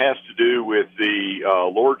of them has to do with the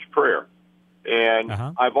Lord's Prayer. And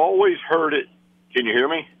I've always heard it. Can you hear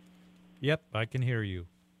me? Yep, I can hear you.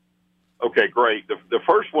 Okay, great. The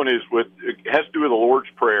first one it has to do with the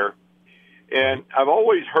Lord's Prayer, and I've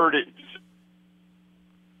always heard it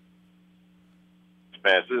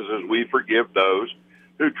trespasses as we forgive those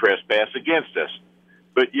who trespass against us.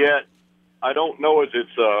 But yet, I don't know if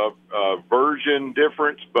it's a version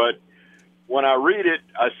difference, but when I read it,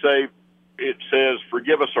 I say it says,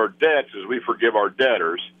 "Forgive us our debts as we forgive our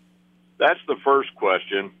debtors." That's the first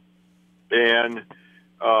question, and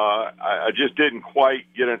I just didn't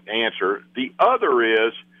quite get an answer. The other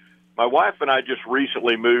is, my wife and I just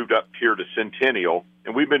recently moved up here to Centennial,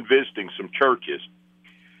 and we've been visiting some churches.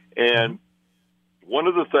 And one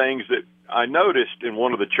of the things that I noticed in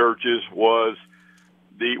one of the churches was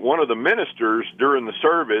one of the ministers during the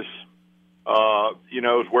service,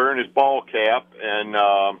 was wearing his ball cap, and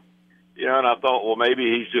and I thought, well, maybe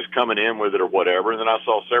he's just coming in with it or whatever. And then I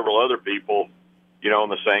saw several other people, in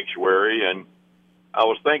the sanctuary, and I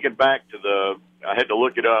was thinking back to I had to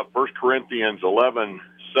look it up, 1 Corinthians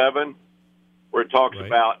 11:7, where it talks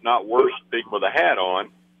about not worshiping with a hat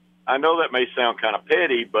on. I know that may sound kind of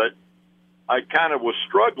petty, but I kind of was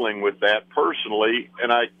struggling with that personally,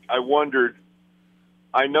 and I wondered,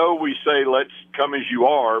 I know we say let's come as you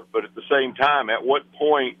are, but at the same time, at what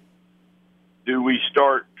point do we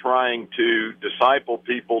start trying to disciple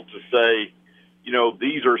people to say,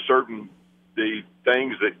 these are the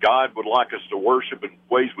things that God would like us to worship in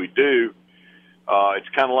ways we do? It's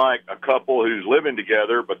kind of like a couple who's living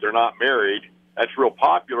together, but they're not married. That's real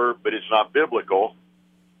popular, but it's not biblical.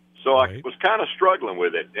 So I was kind of struggling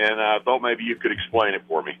with it, and I thought maybe you could explain it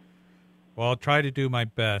for me. Well, I'll try to do my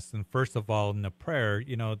best. And first of all, in the prayer,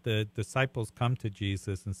 the disciples come to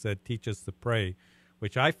Jesus and said, teach us to pray,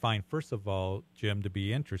 which I find, first of all, Jim, to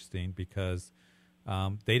be interesting because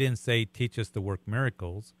they didn't say teach us to work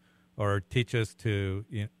miracles or teach us to,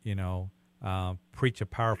 preach a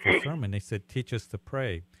powerful sermon. They said teach us to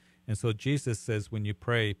pray. And so Jesus says when you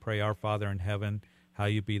pray, our Father in heaven,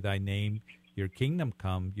 hallowed be thy name, your kingdom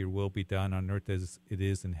come, your will be done on earth as it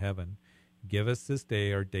is in heaven. Give us this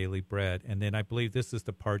day our daily bread. And then I believe this is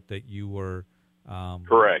the part that you were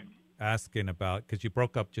correct asking about, because you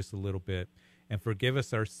broke up just a little bit. And forgive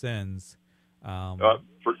us our sins.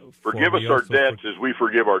 Forgive us our debts as we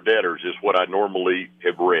forgive our debtors is what I normally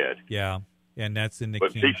have read. Yeah, and that's in the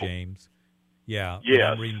King James. Yeah, yes.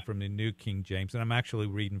 I'm reading from the New King James, and I'm actually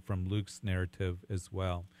reading from Luke's narrative as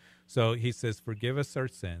well. So he says, forgive us our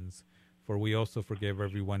sins, for we also forgive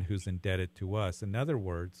everyone who's indebted to us. In other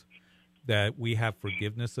words, that we have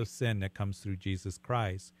forgiveness of sin that comes through Jesus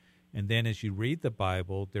Christ. And then as you read the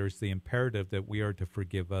Bible, there's the imperative that we are to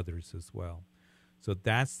forgive others as well. So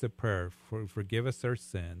that's the prayer, forgive us our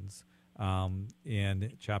sins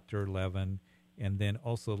in chapter 11. And then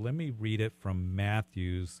also, let me read it from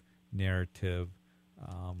Matthew's narrative.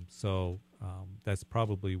 That's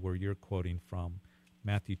probably where you're quoting from,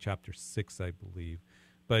 Matthew chapter 6, I believe.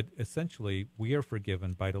 But essentially, we are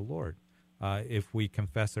forgiven by the Lord. If we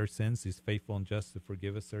confess our sins, he's faithful and just to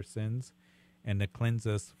forgive us our sins and to cleanse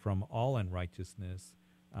us from all unrighteousness.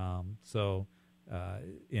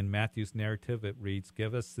 In Matthew's narrative, it reads,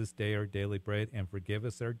 give us this day our daily bread and forgive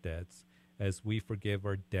us our debts as we forgive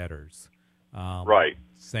our debtors. Right.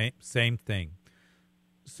 Same thing.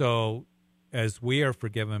 So as we are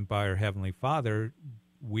forgiven by our Heavenly Father,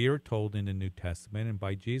 we are told in the New Testament and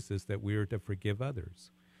by Jesus that we are to forgive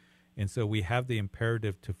others. And so we have the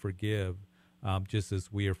imperative to forgive just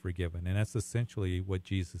as we are forgiven. And that's essentially what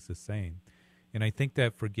Jesus is saying. And I think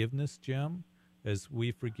that forgiveness, Jim, as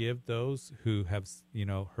we forgive those who have,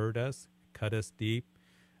 hurt us, cut us deep,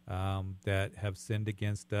 that have sinned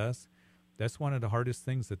against us, that's one of the hardest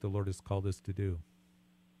things that the Lord has called us to do.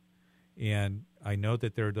 And I know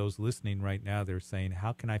that there are those listening right now, they're saying,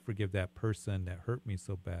 how can I forgive that person that hurt me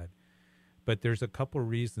so bad? But there's a couple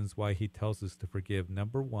reasons why he tells us to forgive.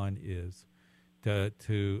 Number one is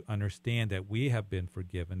to understand that we have been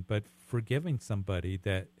forgiven, but forgiving somebody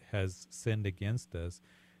that has sinned against us,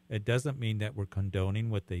 it doesn't mean that we're condoning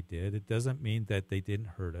what they did. It doesn't mean that they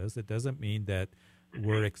didn't hurt us. It doesn't mean that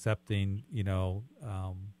we're accepting,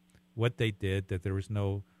 what they did, that there was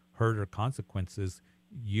no hurt or consequences.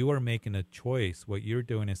 You are making a choice. What you're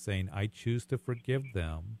doing is saying, I choose to forgive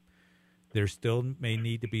them. There still may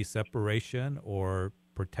need to be separation or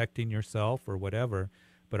protecting yourself or whatever,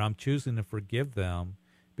 but I'm choosing to forgive them,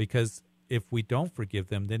 because if we don't forgive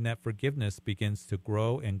them, then that forgiveness begins to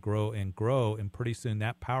grow and grow and grow, and pretty soon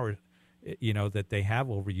that power, that they have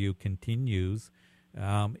over you continues,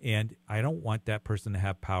 and I don't want that person to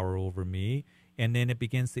have power over me, and then it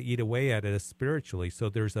begins to eat away at us spiritually. So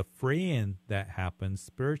there's a freeing that happens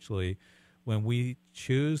spiritually when we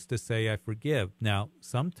choose to say, I forgive. Now,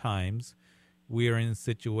 sometimes we are in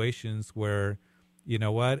situations where, you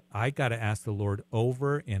know what, I got to ask the Lord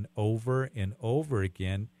over and over and over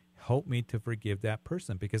again, help me to forgive that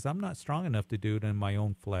person, because I'm not strong enough to do it in my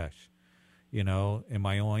own flesh, in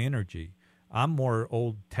my own energy. I'm more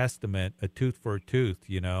Old Testament, a tooth for a tooth,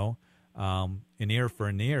 an ear for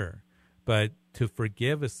an ear. But to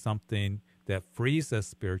forgive is something that frees us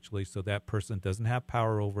spiritually, so that person doesn't have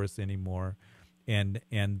power over us anymore. And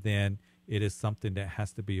then it is something that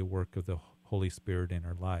has to be a work of the Holy Spirit in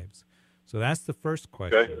our lives. So that's the first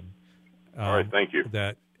question. Okay. All right, thank you.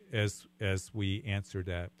 That as we answered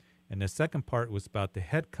that. And the second part was about the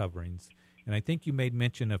head coverings. And I think you made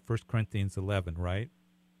mention of 1 Corinthians 11, right?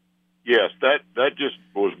 Yes, that just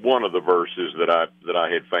was one of the verses that I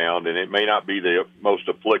had found, and it may not be the most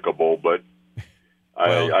applicable, but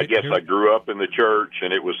I guess I grew up in the church,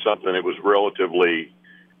 and it was something that was relatively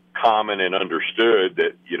common and understood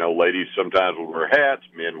that, ladies sometimes would wear hats,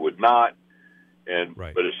 men would not. And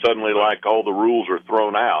right. But it's suddenly like all the rules are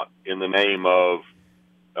thrown out in the name of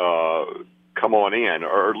come on in,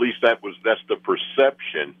 or at least that's the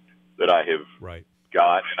perception that I have right.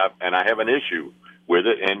 got, and I have an issue with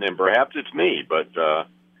it, and perhaps it's me, but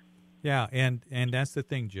yeah, and that's the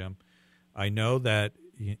thing, Jim. I know that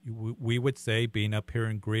we would say, being up here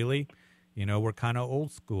in Greeley, we're kind of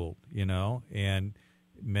old school, and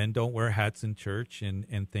men don't wear hats in church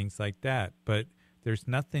and things like that. But there's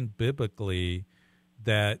nothing biblically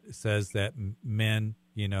that says that men,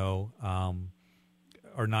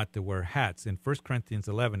 are not to wear hats. In 1 Corinthians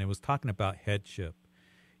 11, it was talking about headship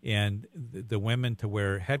and the women to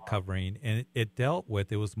wear head covering, and it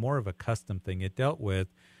was more of a custom thing. It dealt with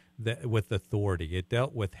authority. It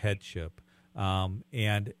dealt with headship.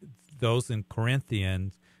 And those in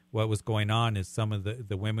Corinthians, what was going on is some of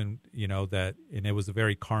the women, and it was a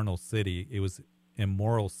very carnal city. It was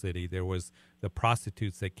immoral city. There was the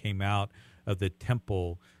prostitutes that came out of the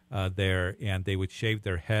temple there, and they would shave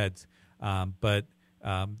their heads. But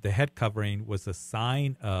the head covering was a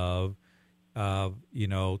sign of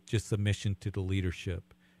just submission to the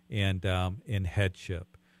leadership and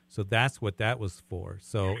headship. So that's what that was for.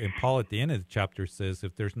 So, and Paul at the end of the chapter says,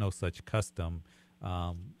 if there's no such custom,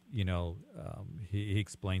 he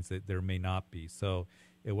explains that there may not be. So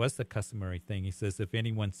it was the customary thing. He says, if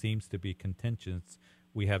anyone seems to be contentious,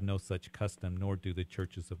 we have no such custom, nor do the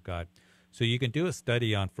churches of God. So you can do a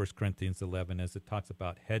study on 1 Corinthians 11 as it talks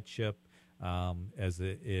about headship, as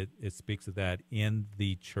it speaks of that in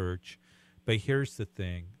the church. But here's the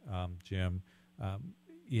thing, Jim,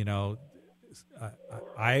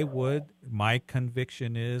 my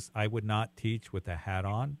conviction is I would not teach with a hat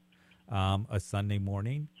on a Sunday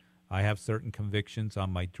morning. I have certain convictions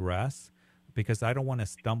on my dress because I don't want to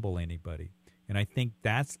stumble anybody. And I think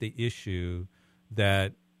that's the issue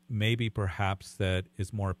that maybe perhaps that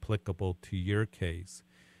is more applicable to your case,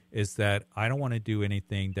 is that I don't want to do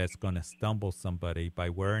anything that's going to stumble somebody by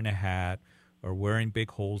wearing a hat or wearing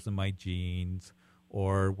big holes in my jeans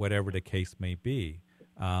or whatever the case may be.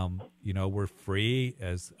 We're free,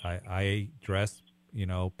 as I dress,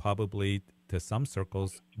 probably to some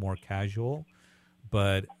circles more casual,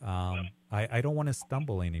 but I don't want to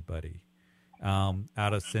stumble anybody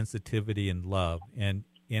out of sensitivity and love. And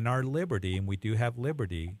in our liberty, and we do have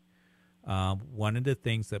liberty, one of the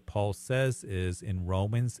things that Paul says is in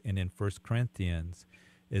Romans and in 1 Corinthians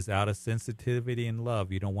is out of sensitivity and love,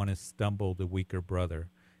 you don't want to stumble the weaker brother.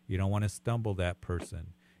 You don't want to stumble that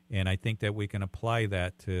person. And I think that we can apply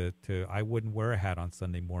that to I wouldn't wear a hat on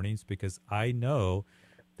Sunday mornings because I know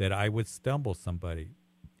that I would stumble somebody.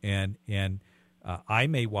 And I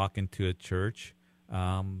may walk into a church,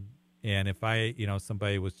 and if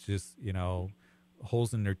somebody was just,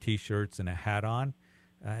 holes in their T-shirts and a hat on,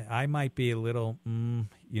 I might be a little,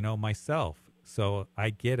 myself. So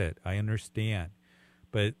I get it. I understand.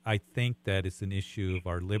 But I think that it's an issue of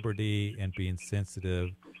our liberty and being sensitive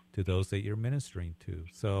to those that you're ministering to.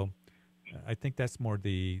 So I think that's more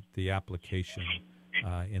the application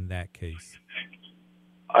in that case.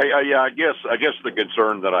 I guess the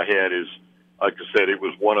concern that I had is, like I said, it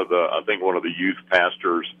was one of the youth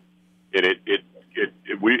pastors, and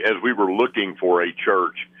as we were looking for a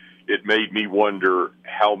church, it made me wonder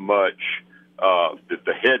how much that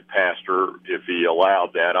the head pastor, if he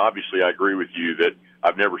allowed that. Obviously, I agree with you that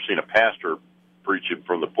I've never seen a pastor preaching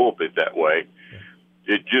from the pulpit that way.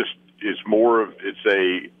 Yeah. It just is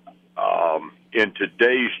in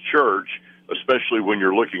today's church, especially when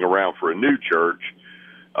you're looking around for a new church,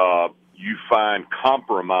 you find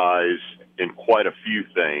compromise in quite a few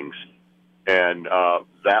things. And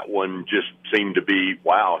that one just seemed to be,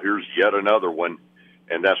 wow, here's yet another one.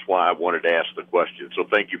 And that's why I wanted to ask the question. So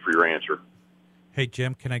thank you for your answer. Hey,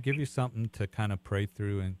 Jim, can I give you something to kind of pray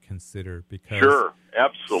through and consider? Because sure,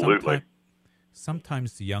 absolutely.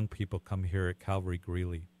 Sometimes the young people come here at Calvary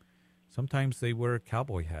Greeley. Sometimes they wear a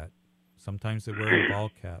cowboy hat. Sometimes they wear ball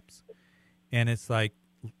caps. And it's like,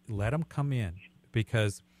 let them come in.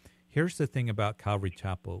 Because here's the thing about Calvary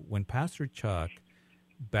Chapel. When Pastor Chuck,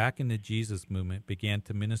 back in the Jesus movement, began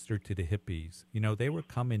to minister to the hippies, they were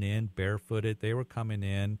coming in barefooted. They were coming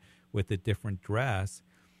in with a different dress.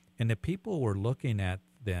 And the people were looking at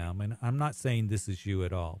them, and I'm not saying this is you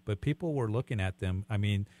at all, but people were looking at them. I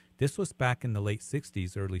mean, this was back in the late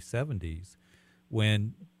 60s, early 70s,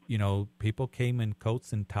 when, people came in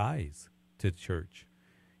coats and ties to church.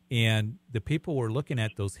 And the people were looking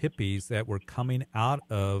at those hippies that were coming out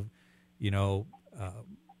of,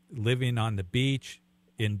 living on the beach,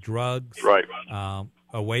 in drugs, right,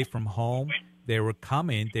 away from home. They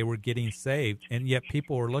were getting saved, and yet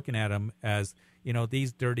people were looking at them as,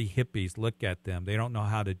 these dirty hippies. Look at them; they don't know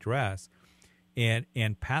how to dress. And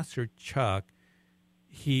Pastor Chuck,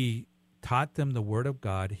 he taught them the Word of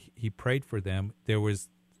God. He prayed for them. There was,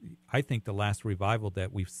 I think, the last revival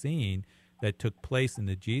that we've seen that took place in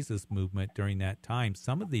the Jesus movement during that time.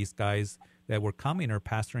 Some of these guys that were coming are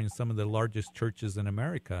pastoring some of the largest churches in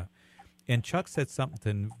America. And Chuck said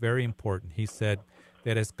something very important. He said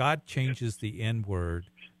that as God changes the inward,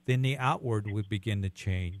 then the outward would begin to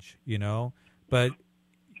change, But,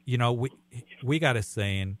 we got a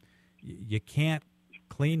saying, you can't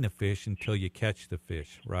clean the fish until you catch the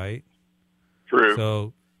fish, right? True.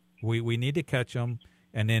 So we need to catch them.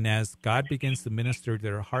 And then as God begins to minister to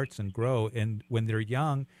their hearts and grow, and when they're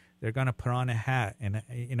young, they're going to put on a hat. And,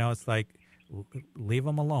 it's like, leave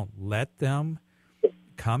them alone. Let them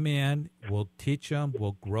come in. We'll teach them.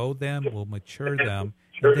 We'll grow them. We'll mature them.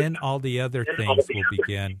 And then all the other things will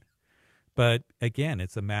begin. But, again,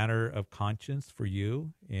 it's a matter of conscience for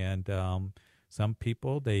you. And some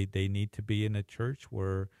people, they need to be in a church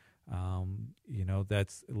where,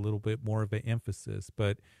 that's a little bit more of an emphasis.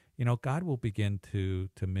 But, God will begin to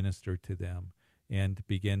minister to them and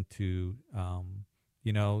begin to,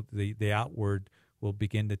 the outward will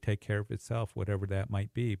begin to take care of itself, whatever that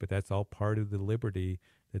might be. But that's all part of the liberty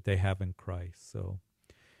that they have in Christ. So,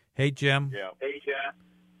 hey, Jim. Yeah. Hey, Jim.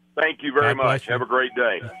 Thank you very much. Have a great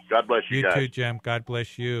day. God bless you guys. You too, Jim. God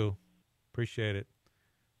bless you. Appreciate it.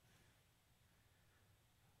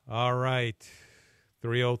 All right.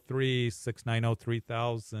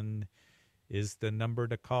 303-690-3000 is the number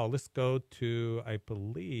to call. Let's go to, I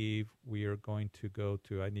believe we are going to go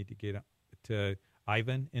to, I need to get to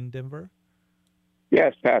Ivan in Denver.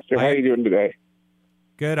 Yes, Pastor. How are you doing today?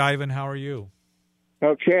 Good, Ivan. How are you?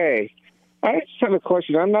 Okay. I just have a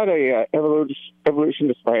question. I'm not a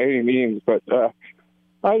evolutionist by any means, but I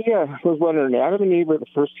was wondering, Adam and Eve were the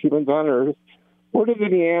first humans on Earth. Where did the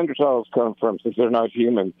Neanderthals come from, since they're not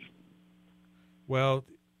humans? Well,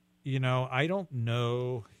 I don't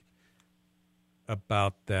know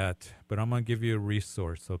about that, but I'm going to give you a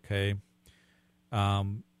resource, okay?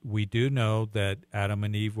 We do know that Adam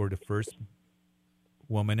and Eve were the first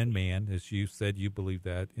woman and man, as you said, you believe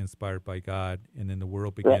that, inspired by God, and then the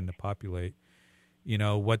world began to populate.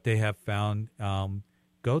 What they have found,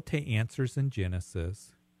 go to Answers in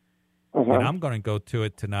Genesis, and I'm going to go to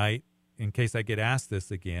it tonight in case I get asked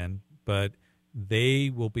this again, but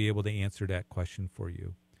they will be able to answer that question for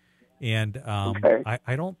you. And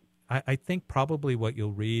I think probably what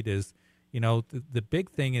you'll read is, the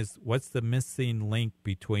big thing is, what's the missing link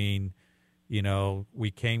between,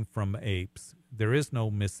 we came from apes. There is no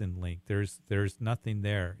missing link. There's nothing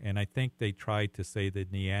there. And I think they tried to say the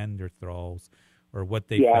Neanderthals or what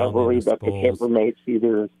they found I believe that the Campermates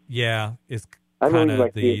either. Yeah, it's kind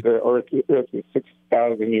of the Earth is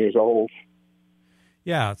 6,000 years old.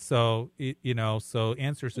 Yeah, so so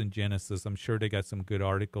Answers in Genesis, I'm sure they got some good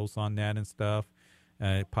articles on that and stuff.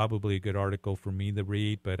 Probably a good article for me to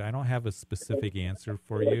read, but I don't have a specific answer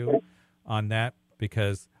for you on that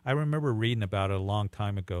because I remember reading about it a long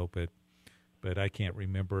time ago, but I can't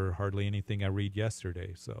remember hardly anything I read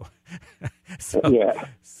yesterday. So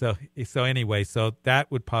anyway, so that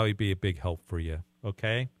would probably be a big help for you.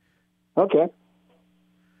 Okay. Okay.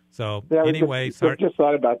 So yeah, anyway, I just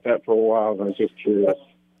thought about that for a while, and I was just curious.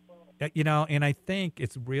 And I think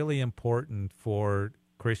it's really important for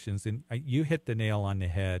Christians, and you hit the nail on the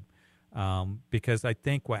head, because I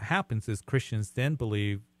think what happens is Christians then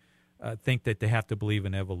think that they have to believe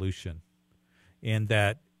in evolution, and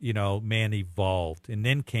that man evolved and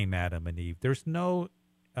then came Adam and Eve. There's no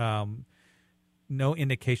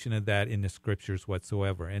indication of that in the scriptures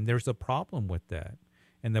whatsoever, and there's a problem with that.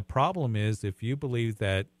 And the problem is, if you believe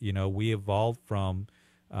that we evolved from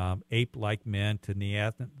ape-like men to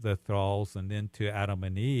Neanderthals and then to Adam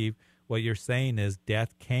and Eve, what you're saying is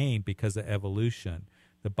death came because of evolution.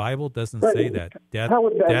 The Bible doesn't say that. How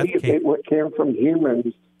would that be if what came from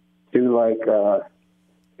humans to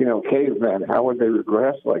cavemen? How would they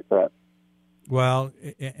regress like that? Well,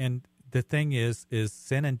 and the thing is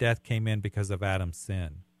sin and death came in because of Adam's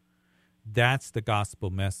sin. That's the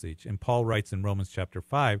gospel message. And Paul writes in Romans chapter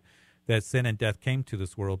 5 that sin and death came to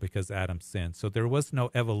this world because Adam sinned. So there was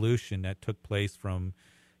no evolution that took place from,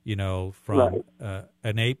 from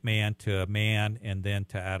an ape man to a man and then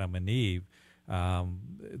to Adam and Eve.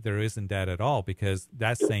 There isn't that at all, because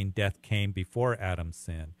that's saying death came before Adam's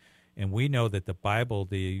sin. And we know that the Bible,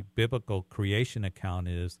 the biblical creation account,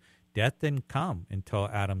 is death didn't come until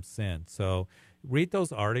Adam's sin. So read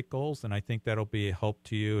those articles, and I think that'll be a help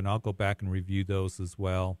to you, and I'll go back and review those as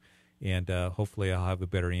well. And hopefully I'll have a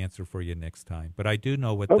better answer for you next time. But I do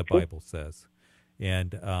know what the Bible says.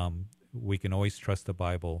 And we can always trust the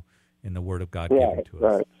Bible and the Word of God given to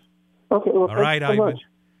us. Okay, well, all right, Ivan. Much.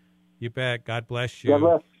 You bet. God bless you.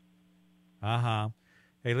 God bless.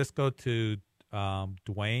 Hey, let's go to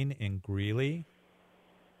Dwayne in Greeley.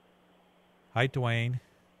 Hi, Dwayne.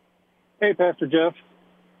 Hey, Pastor Jeff.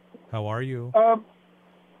 How are you?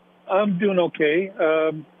 I'm doing okay.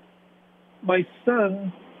 My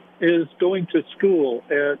son is going to school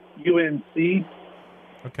at UNC.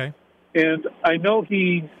 Okay. And I know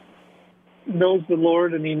he knows the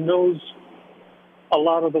Lord and he knows a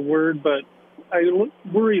lot of the Word, but I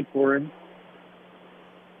worry for him.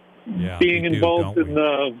 Yeah, being involved in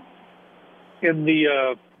the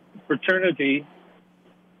fraternity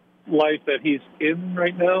life that he's in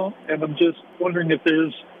right now, and I'm just wondering if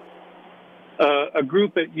there's a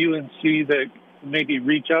group at UNC that maybe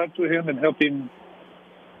reach out to him and help him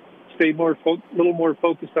stay little more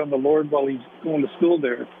focused on the Lord while he's going to school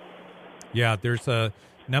there. Yeah, there's a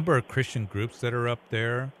number of Christian groups that are up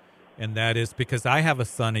there, and that is because I have a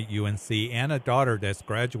son at UNC and a daughter that's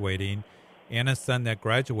graduating and a son that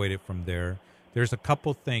graduated from there. There's a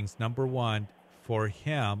couple things. Number one, for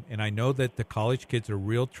him, and I know that the college kids are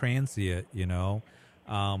real transient,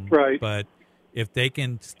 right. But if they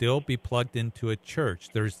can still be plugged into a church,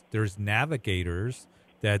 there's Navigators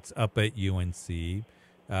that's up at UNC,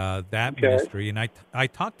 ministry. And I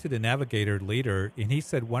talked to the Navigator leader, and he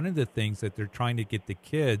said one of the things that they're trying to get the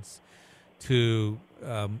kids to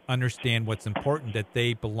understand what's important, that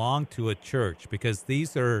they belong to a church, because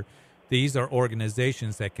these are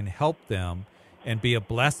organizations that can help them and be a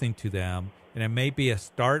blessing to them. And it may be a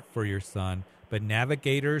start for your son, but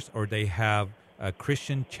Navigators, or they have a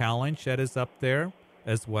Christian Challenge that is up there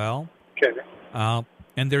as well. Okay.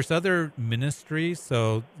 And there's other ministries,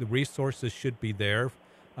 so the resources should be there.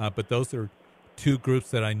 But those are two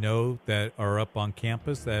groups that I know that are up on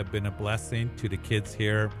campus that have been a blessing to the kids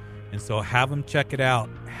here. And so have him check it out.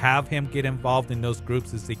 Have him get involved in those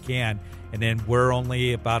groups as he can. And then we're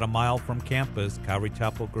only about a mile from campus, Calvary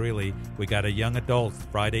Chapel, Greeley. We got a young adults,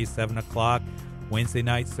 Friday, 7 o'clock, Wednesday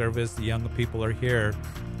night service. The young people are here.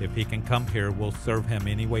 If he can come here, we'll serve him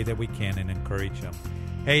any way that we can and encourage him.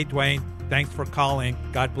 Hey, Dwayne, thanks for calling.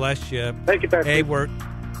 God bless you. Thank you, Pastor. Hey, we're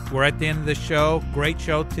at the end of the show. Great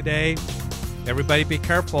show today. Everybody be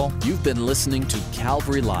careful. You've been listening to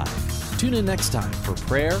Calvary Live. Tune in next time for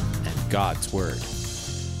prayer and God's Word.